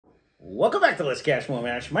Welcome back to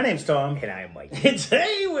Lesscashmoremash. My name's Tom. And I am Mike. And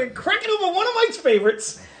today we're cracking over one of Mike's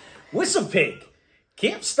favorites, Whistlepig.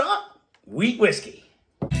 Can't stop wheat whiskey.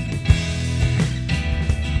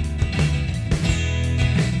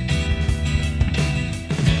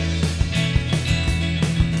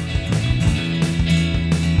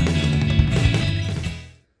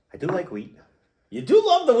 I do like wheat. You do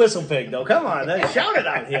love the Whistlepig, though. Come on, shout it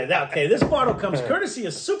out here. Now, okay, this bottle comes courtesy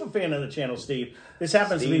of super fan of the channel, Steve. This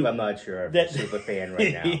happens Steve, to be. I'm not sure if I'm a super fan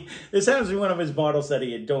right now. This happens to be one of his bottles that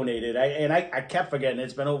he had donated. I kept forgetting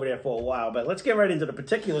it's been over there for a while. But let's get right into the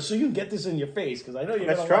particulars so you can get this in your face because I know you're.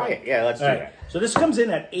 Let's try it. Yeah, let's do that. So this comes in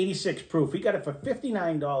at 86 proof. We got it for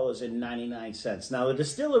 $59.99. Now the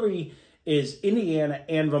distillery is Indiana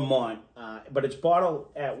and Vermont, but it's bottled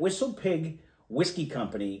at Whistlepig Whiskey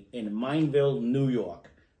Company in Mineville, New York.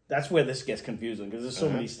 That's where this gets confusing because there's so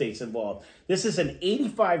many states involved. This is an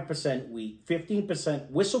 85% wheat,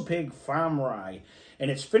 15% Whistlepig farm rye, and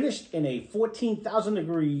it's finished in a 14,000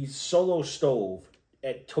 degrees solo stove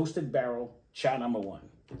at Toasted Barrel, shot number 1.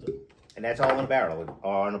 And that's all in a barrel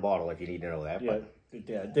or in a bottle if you need to know that. Yeah. But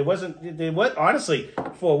Yeah, there wasn't. Honestly,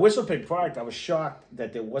 for a Whistlepig product, I was shocked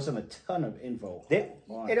that there wasn't a ton of info.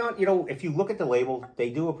 if you look at the label, they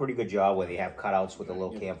do a pretty good job where they have cutouts with a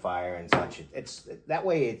little campfire and such. It's that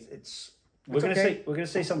way. We're gonna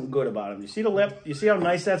say something good about them. You see the lip? You see how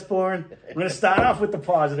nice that's pouring? We're gonna start off with the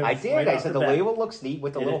positive. I did. I said the label looks neat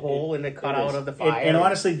with the little hole in the cutout of the fire. And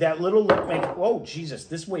honestly, that little lip makes. Oh Jesus!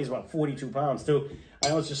 This weighs about 42 pounds too. I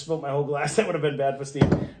almost just spilled my whole glass. That would have been bad for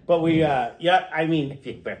Steve. But we, I mean, if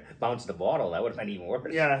you bounced the bottle, that would have been even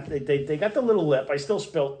worse. Yeah, they got the little lip. I still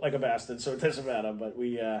spilled like a bastard, so it doesn't matter. But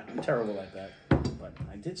I'm terrible at that. But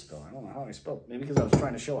I did spill. I don't know how I spilled. Maybe because I was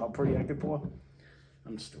trying to show how pretty I could pour.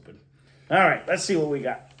 I'm stupid. All right, let's see what we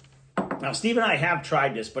got. Now, Steve and I have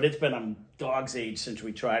tried this, but it's been a dog's age since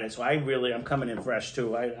we tried it. So I'm coming in fresh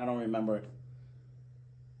too. I don't remember it.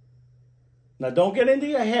 Now, don't get into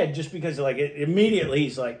your head just because immediately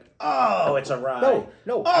he's like, oh, it's a rye.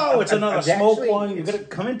 No. It's another smoke one. You're going to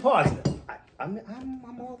come in positive. I'm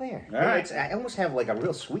all there. All right. I almost have like a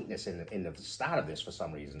real sweetness in the start of this for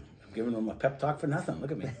some reason. I'm giving him a pep talk for nothing.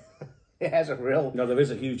 Look at me. It has a real... No, there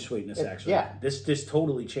is a huge sweetness, actually. Yeah. This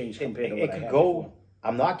totally changed compared to what I had before.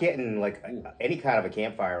 I'm not getting like any kind of a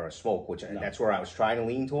campfire or a smoke, which that's where I was trying to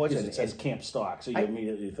lean towards. And it says camp stock, so you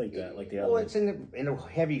immediately think that, like the other. Well, it's in a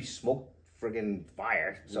heavy smoke friggin'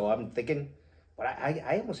 fire, so I'm thinking, but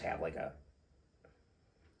I almost have like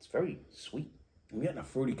it's very sweet. I'm getting a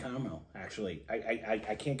fruity caramel, actually.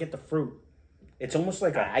 I can't get the fruit. It's almost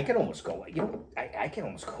like I can almost go, I can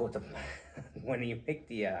almost go with the, when you pick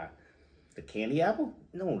the candy apple?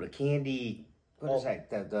 No, the candy, what is that,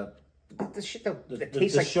 the shit that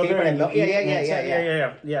tastes the like sugar paper and milk.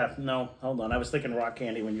 Yeah. No, hold on. I was thinking rock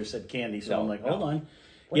candy when you said candy, so I'm like, hold on.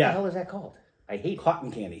 What the hell is that called? I hate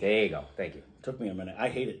cotton candy. There you go. Thank you. Took me a minute. I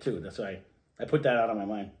hate it too. That's why I put that out of my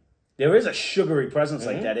mind. There is a sugary presence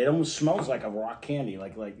like that. It almost smells like a rock candy.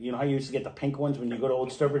 Like you know how you used to get the pink ones when you go to Old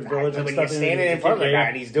Sturbridge Village and when stuff. You're standing in front of the guy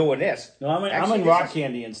and he's doing this. No, I'm in rock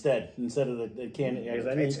candy instead of the candy.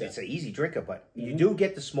 It's an easy drinker, but you do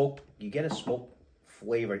get the smoke. You get a smoke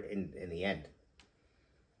flavor in the end,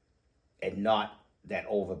 and not that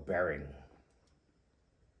overbearing,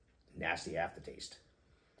 nasty aftertaste.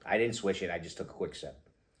 I didn't swish it. I just took a quick sip.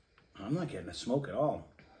 I'm not getting a smoke at all.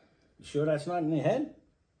 You sure that's not in your head?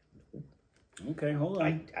 Okay, hold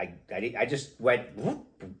on. I just went,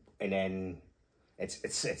 and then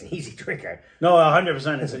it's an easy drinker. No,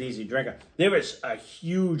 100% it's an easy drinker. There is a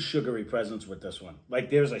huge sugary presence with this one. Like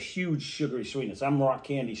there's a huge sugary sweetness. I'm rock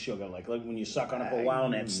candy sugar, like when you suck on it for a while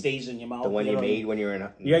and it stays in your mouth. The one you made when you were in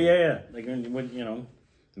yeah. Like when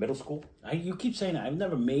middle school. You keep saying that. I've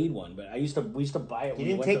never made one, but we used to buy it. You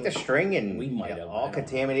didn't take the string and we might have all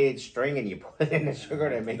contaminated string and you put it in the sugar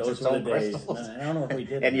and it makes its own crystals. No, I don't know if we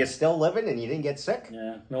did. And you're still living and you didn't get sick.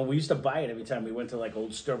 Yeah, no, we used to buy it every time we went to like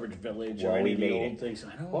Old Sturbridge Village or any of the old things.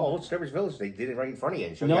 I don't know. Old Sturbridge Village, they did it right in front of you.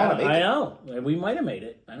 And showed no, you how to make I know. We might have made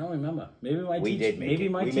it. I don't remember. Maybe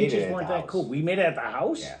my teachers weren't that cool. We made it at the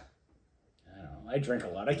house. Yeah. I don't know. I drink a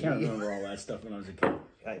lot. I can't remember all that stuff when I was a kid.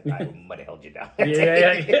 I might have held you down.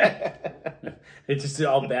 Yeah. It's just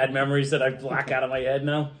all bad memories that I black out of my head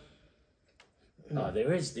now. Oh,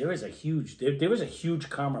 there is a huge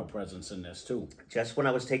caramel presence in this too. Just when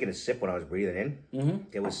I was taking a sip, when I was breathing in,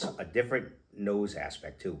 there was a different nose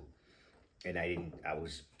aspect too, and I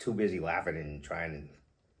was too busy laughing and trying to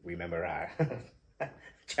remember our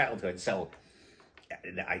childhood. So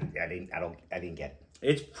I didn't get it.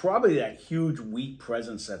 It's probably that huge wheat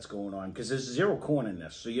presence that's going on because there's zero corn in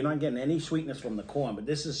this. So you're not getting any sweetness from the corn, but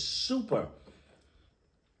this is super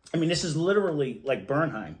I mean, this is literally like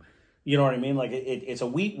Bernheim. You know what I mean? Like it's a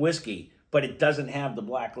wheat whiskey, but it doesn't have the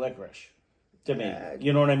black licorice. To me,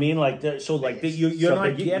 you know what I mean? Like you're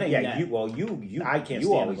not getting that. I can't.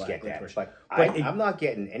 You always get that, but I'm not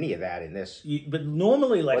getting any of that in this. But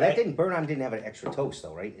normally, like Bernheim didn't have an extra toast,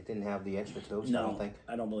 though, right? It didn't have the extra toast. No,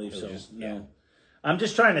 I don't believe so. No, yeah. I'm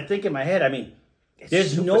just trying to think in my head. I mean,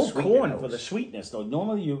 there's no corn for the sweetness, though.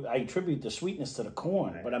 Normally, I attribute the sweetness to the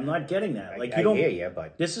corn, but I'm not getting that. Like you don't. I hear you,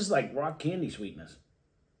 but this is like rock candy sweetness.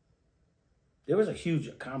 There was a huge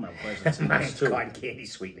caramel presence in this too. Cotton candy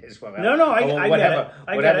sweetness. No, I whatever.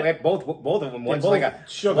 Get it. Both of them. One's like a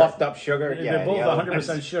fluffed up sugar. They're both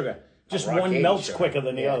 100% sugar. Just one melts quicker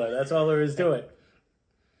than the other. That's all there is to it.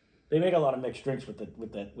 They make a lot of mixed drinks with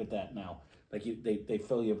that now. Like they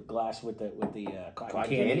fill your glass with the cotton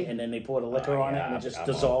candy, and then they pour the liquor on it, and it just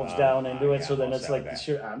dissolves down into it. So then it's like the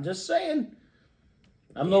sugar. I'm just saying.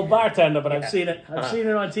 I'm no bartender, but I've seen it. I've seen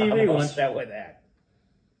it on TV once. That with that.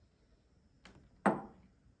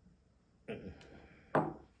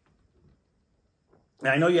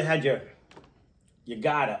 Now, I know you had your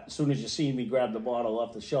guard up as soon as you seen me grab the bottle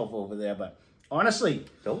off the shelf over there, but honestly,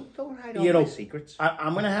 don't hide all my secrets.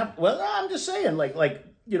 I'm gonna have. Well, I'm just saying, like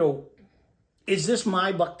is this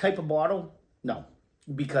my type of bottle? No,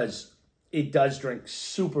 because it does drink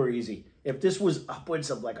super easy. If this was upwards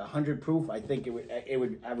of like 100 proof, I think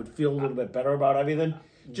I would feel a little bit better about everything.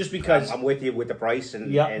 Just because I'm with you with the price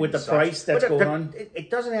and with the price that's going on. It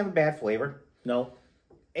doesn't have a bad flavor. No.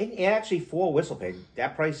 And actually, for Whistlepig,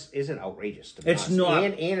 that price isn't outrageous. To be honest. Not.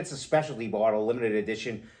 And it's a specialty bottle, limited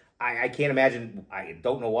edition. I can't imagine. I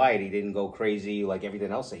don't know why they didn't go crazy like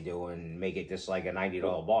everything else they do and make it just like a $90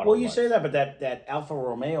 bottle. Well, you say that, but that Alfa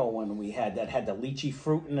Romeo one we had that had the lychee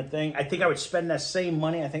fruit in the thing, I think I would spend that same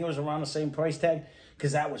money. I think it was around the same price tag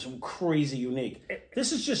because that was crazy unique.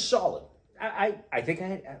 This is just solid. I think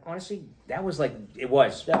honestly that was like it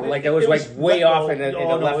was way off in the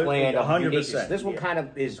left land. 100%. This one kind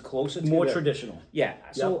of is closer to more traditional. Yeah.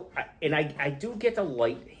 So I do get the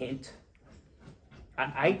light hint.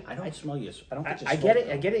 I don't smell you. I don't get you. I get it.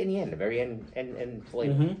 I get it in the end, the very end, and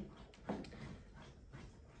flavor.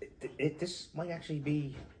 This might actually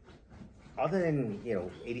be, other than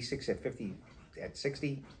 86 at 50 at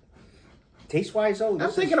 60. Taste wise, though, I'm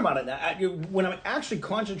thinking about it. When I'm actually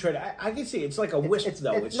concentrated, I can see it's like a wisp,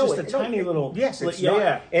 though. It's just a tiny little. Yes, it's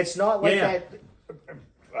not. It's not like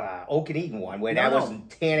that Oak and Eden one where that was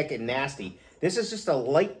tannic and nasty. This is just a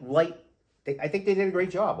light. I think they did a great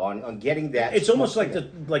job on getting that. It's almost like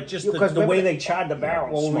the way they charred the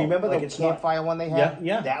barrel. Well, remember the campfire one they had?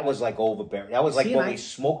 Yeah. That was like overbearing. That was like when they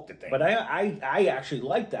smoked the thing. But I actually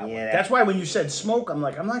like that one. That's why when you said smoke, I'm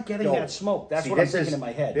like, I'm not getting that smoke. That's what I'm thinking in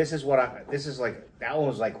my head. This is like, that one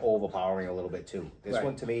was like overpowering a little bit too. This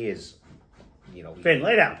one to me is, Finn,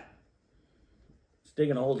 lay down. It's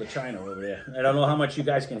digging a hole to China over there. I don't know how much you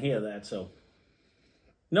guys can hear that, so.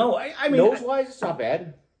 No, I mean. Nose-wise, it's not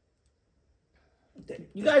bad.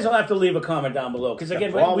 You guys will have to leave a comment down below because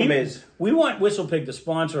again, we want Whistlepig to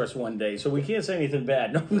sponsor us one day, so we can't say anything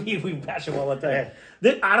bad. No, we bash them all the time.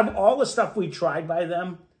 Out of all the stuff we tried by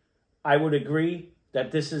them, I would agree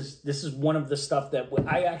that this is one of the stuff that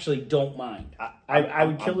I actually don't mind. I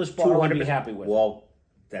would kill this bottle and be happy with. Well,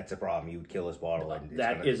 that's a problem. You would kill this bottle, and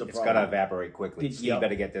it's going to evaporate quickly. So you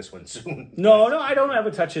better get this one soon. No, I don't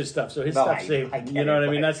ever touch his stuff, so his stuff's safe. You know what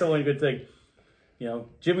I mean? That's the only good thing.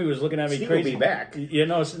 Jimmy was looking at me Steve crazy. Will be back.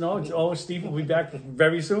 Steve will be back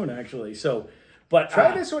very soon, actually. So, but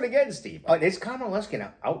try this one again, Steve. Is caramel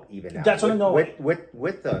Lesscashmore out even now? That's what I'm going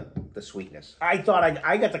with the sweetness. I thought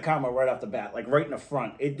I got the caramel right off the bat, like right in the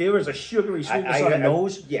front. There was a sugary sweetness on the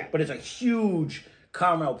nose, but it's a huge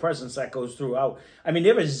caramel presence that goes throughout. I mean,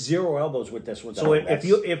 there is zero elbows with this one. So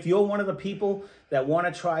if you're one of the people that want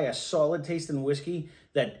to try a solid tasting whiskey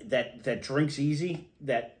that drinks easy,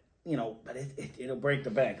 but it'll break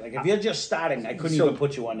the bank. Like if you're just starting, I couldn't even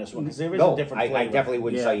put you on this one because there is a different flavor. I definitely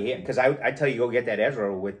wouldn't tell you here because I tell you go get that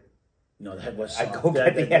Ezra with. No, that was. I go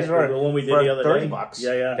get the Ezra the one we did for the other $30.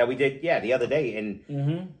 day. Yeah. That we did, the other day,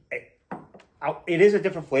 and it is a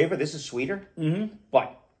different flavor. This is sweeter,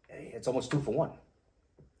 but it's almost 2 for 1.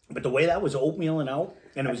 But the way that was oatmealing out,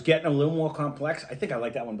 and it was getting a little more complex, I think I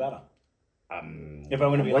like that one better. If I'm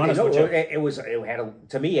going to be honest with you,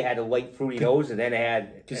 it had a light fruity nose, and then it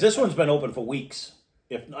had because this one's been open for weeks,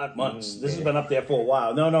 if not months. This has been up there for a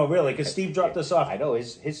while. No, really, because Steve dropped this off. I know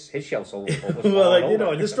his shelf's over.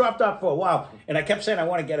 Well, this dropped off for a while, and I kept saying I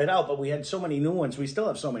want to get it out, but we had so many new ones. We still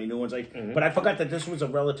have so many new ones. But I forgot that this was a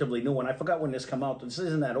relatively new one. I forgot when this came out. This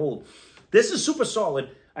isn't that old. This is super solid.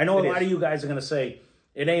 I know a lot of you guys are going to say,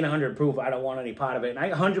 it ain't 100 proof. I don't want any part of it. And I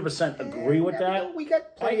 100% agree with that. We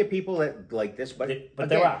got plenty of people that like this, but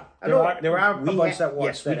But again, there are a bunch that watch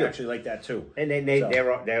yes, we that do. actually like that too. And then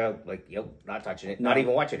they're like, not touching it, not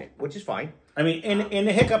even watching it, which is fine. I mean, and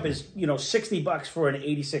the hiccup is, $60 for an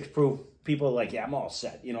 86 proof. People are like, yeah, I'm all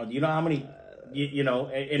set. You know how many,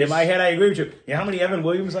 and in my head, I agree with you. You know how many Evan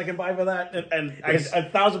Williams I can buy for that? And I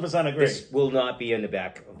 1,000% agree. This will not be in the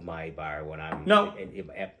back of my bar when I'm... No.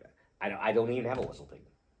 I don't even have a Whistlepig.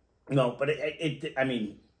 No, but I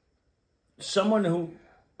mean, someone who...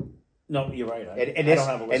 No, you're right. And I don't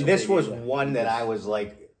have a and this was either. one that I was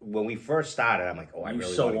like, when we first started, I'm like, oh, I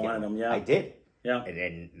really want to get them. Yeah, I did. Yeah. And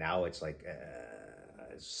then now it's like...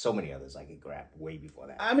 so many others I could grab way before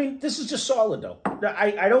that. I mean, this is just solid, though.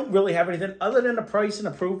 I don't really have anything other than the price and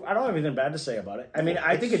the proof. I don't have anything bad to say about it. I mean,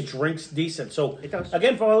 I think it drinks decent. So, it does.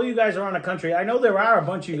 Again, for all you guys around the country, I know there are a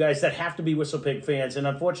bunch of you guys that have to be Whistlepig fans, and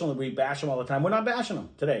unfortunately, we bash them all the time. We're not bashing them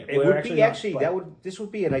today. It would be this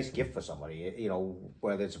would be a nice gift for somebody.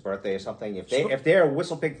 Whether it's a birthday or something. If they're a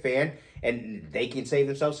Whistlepig fan and they can save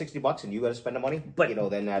themselves $60 and you got to spend the money, but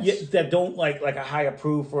then that's that don't like a higher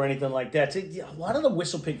proof or anything like that. A lot of the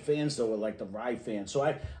Whistlepig fans though are like the rye fans.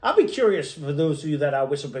 So I'll be curious for those of you that are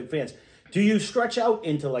Whistlepig fans. Do you stretch out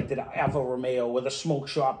into like the Alfa Romeo or the Smoke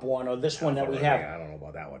Shop one or this one that we have? I don't know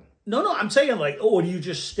about that one. No, I'm saying or do you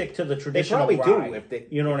just stick to the traditional They probably rye? do. If they,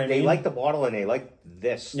 you know what I mean? They like the bottle and they like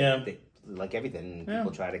this. Yeah. They like everything.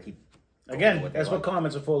 People try to keep... Again, that's what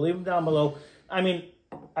comments are for. Leave them down below. I mean,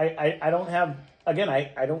 I don't have... Again,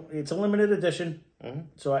 I don't... It's a limited edition,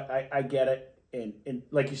 so I get it. And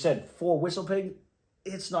like you said, for Whistlepig,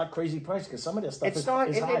 it's not crazy price because some of this stuff is high.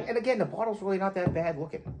 And again, the bottle's really not that bad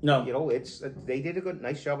looking. No. It's they did a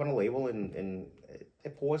nice job on the label and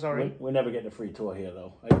it pours all right. We're never getting a free tour here,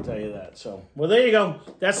 though. I can tell you that. So, well, there you go.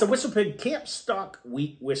 That's the Whistlepig Camp Stock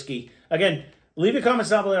Wheat Whiskey. Again, leave your comments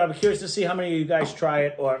down below. I'll be curious to see how many of you guys try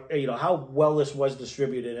it or, how well this was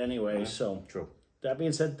distributed anyway. So, true. That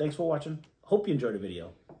being said, thanks for watching. Hope you enjoyed the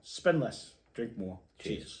video. Spend less, drink more.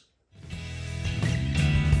 Cheers.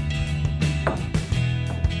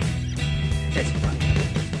 That's funny.